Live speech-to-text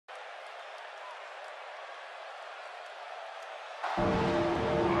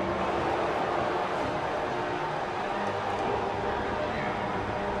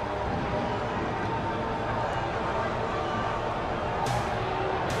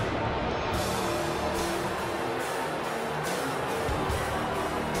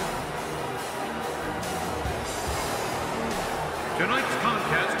Tonight's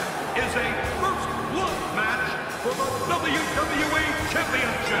contest is a first blood match for the WWE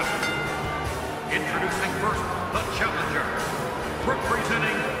Championship. Introducing first the challenger,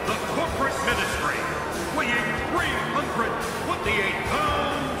 representing the corporate ministry, weighing 328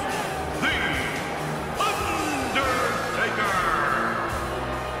 pounds, the Undertaker.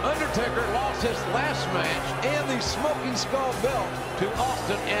 Undertaker lost his last match and the Smoking Skull belt to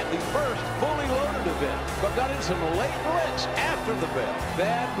Austin at the first fully loaded event, but got in some late licks after the belt.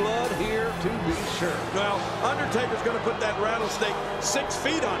 Bad blood here to be sure. Well, Undertaker's going to put that rattlesnake 6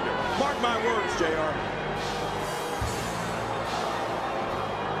 feet under. Mark my words, JR.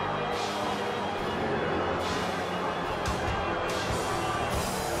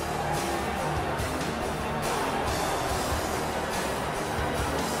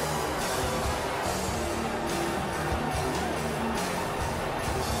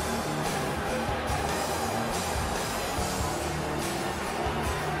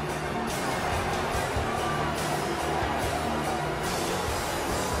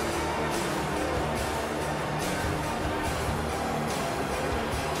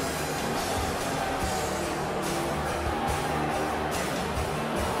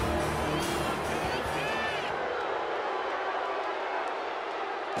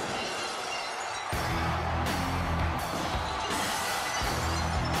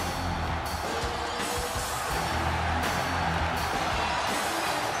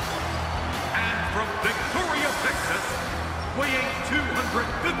 Weighing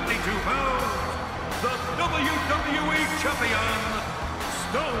 252 pounds, the WWE Champion,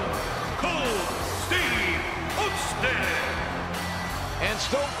 Stone Cold Steve Austin. And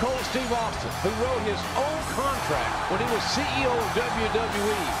Stone Cold Steve Austin, who wrote his own contract when he was CEO of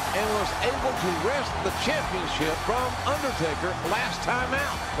WWE and was able to wrest the championship from Undertaker last time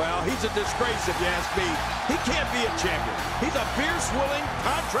out. Well, he's a disgrace if you ask me. He can't be a champion. He's a beer-swilling,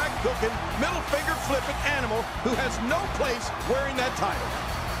 contract-cooking, middle-finger-flipping animal who has no place wearing that title.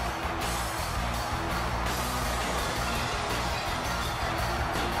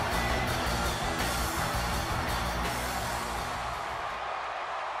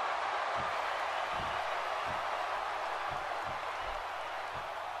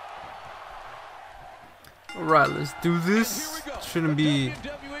 Alright, let's do this. Shouldn't be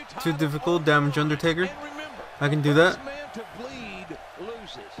too difficult. Damage Undertaker. I can do that.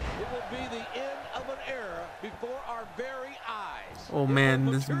 Oh man,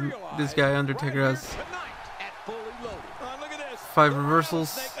 this guy Undertaker has 5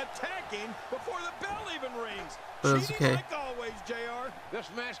 reversals. But it's okay.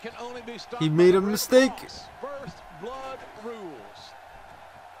 He made a mistake.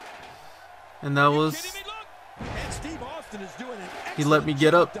 And that was... He let me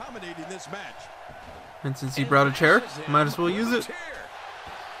get up. And since he brought a chair, might as well use it.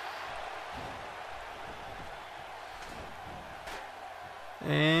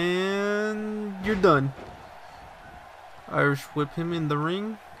 And you're done. Irish whip him in the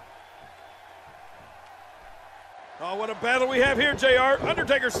ring. Oh, what a battle we have here, JR.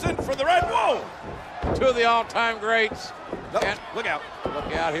 Undertaker sent for the red. Whoa! 2 of the all-time greats. And look out.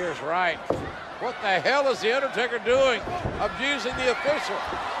 Look out, here's right. What the hell is the Undertaker doing? Abusing the official.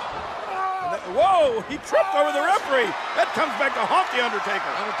 Whoa, he tripped over the referee. That comes back to haunt the Undertaker.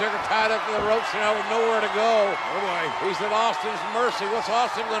 Undertaker tied up to the ropes now with nowhere to go. Oh boy. He's at Austin's mercy. What's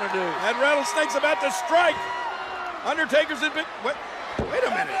Austin going to do? That rattlesnake's about to strike. Undertaker's in big... Wait a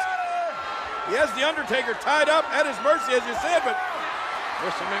minute. He has the Undertaker tied up at his mercy, as you said, but...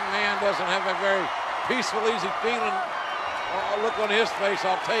 Mr. McMahon doesn't have a very peaceful, easy feeling. Look on his face,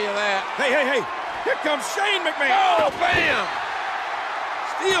 I'll tell you that. Hey, hey, hey. Here comes Shane McMahon. Oh, bam!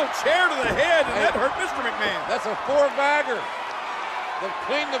 Steel chair to the head, and that hurt Mr. McMahon. That's a 4-bagger. They've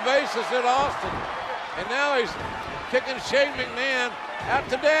cleaned the bases at Austin. And now he's kicking Shane McMahon out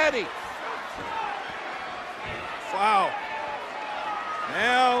to daddy. Wow.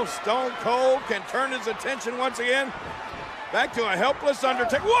 Now Stone Cold can turn his attention once again back to a helpless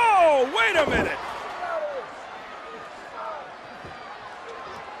Undertaker. Whoa, wait a minute.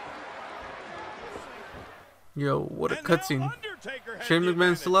 Yo, what a cutscene. Shane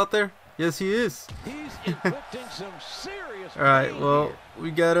McMahon's still out there? Yes, he is. Alright, well, we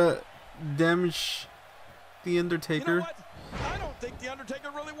gotta damage the Undertaker. You know what? I don't think the Undertaker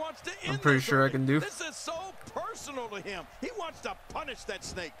really wants to end I'm pretty this sure I already. can do. This is so personal to him. He wants to punish that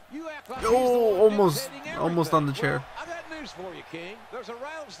snake. You act like Oh, almost on the chair. Well, I got news for you, King. There's a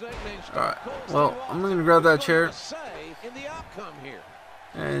rattlesnake named All right. Stone Cold Well, Steve I'm Austin gonna grab that who's chair going to say in the outcome here.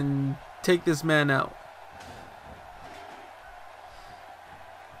 and take this man out.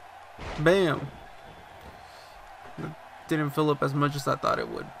 Bam. Didn't fill up as much as I thought it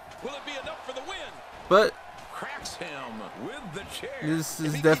would. Will it be enough for the win? But Cracks him with the chair. this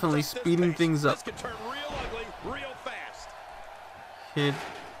is definitely speeding things up. This could turn real ugly real fast. Hit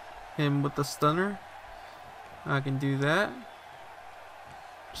him with the stunner. I can do that.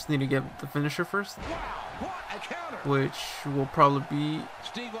 Just need to get the finisher first. Wow, what a counter. Which will probably be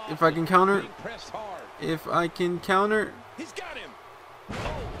Steve if I can counter. being pressed hard. If I can counter. He's got him. Oh,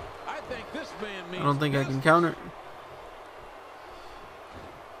 I think this man means I don't think I can business. counter.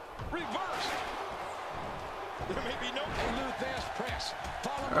 Reverse. There may be no. A Lou Thesz press.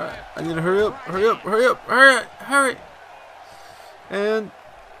 Followed Alright, by I need to hurry up, hurry up, hurry up, hurry. And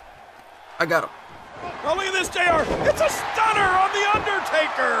I got him. Oh, look at this, JR. It's a stunner on the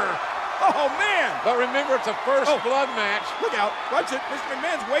Undertaker. Oh, man. But remember, it's a first blood match. Look out. Watch it. Mr.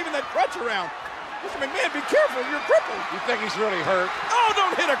 McMahon's waving that crutch around. Mr. McMahon, be careful. You're crippled. You think he's really hurt? Oh,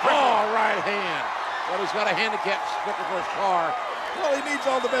 don't hit a cripple. Oh, right hand. Well, he's got a handicap sticker for his car. Well, he needs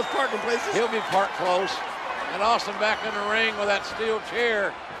all the best parking places. He'll be parked close. And Austin back in the ring with that steel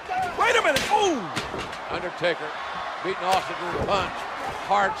chair. Wait a minute. Oh. Undertaker beating Austin to the punch.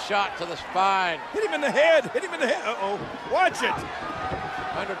 Hard shot to the spine. Hit him in the head. Hit him in the head. Uh-oh. Watch it.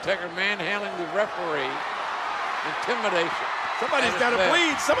 Undertaker manhandling the referee. Intimidation. Somebody's got to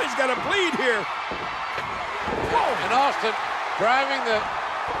bleed. Somebody's got to bleed here. Whoa. And Austin driving the...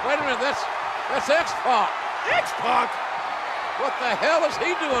 Wait a minute, that's X-Pac. X-Pac. What the hell is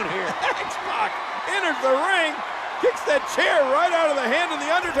he doing here? X-Pac enters the ring, kicks that chair right out of the hand of the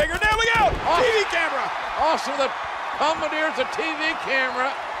Undertaker. Now look out! TV camera. Austin, the commandeers the TV camera,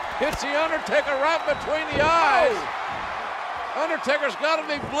 hits the Undertaker right between the eyes. Undertaker's got to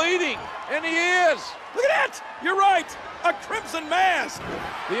be bleeding, and he is. Look at that! You're right. A crimson mask.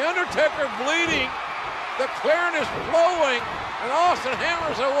 The Undertaker bleeding, the clearing is flowing, and Austin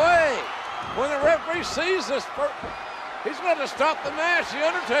hammers away. When the referee sees this, he's going to stop the match, the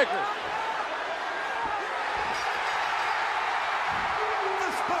Undertaker.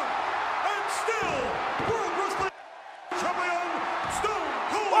 This bout, and still World Wrestling Champion Stone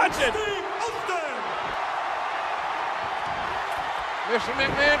Cold Watch it. Steve Austin. Mr.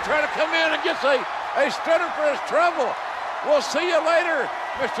 McMahon trying to come in and gets a stunner for his trouble. We'll see you later,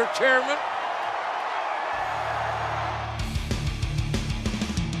 Mr. Chairman.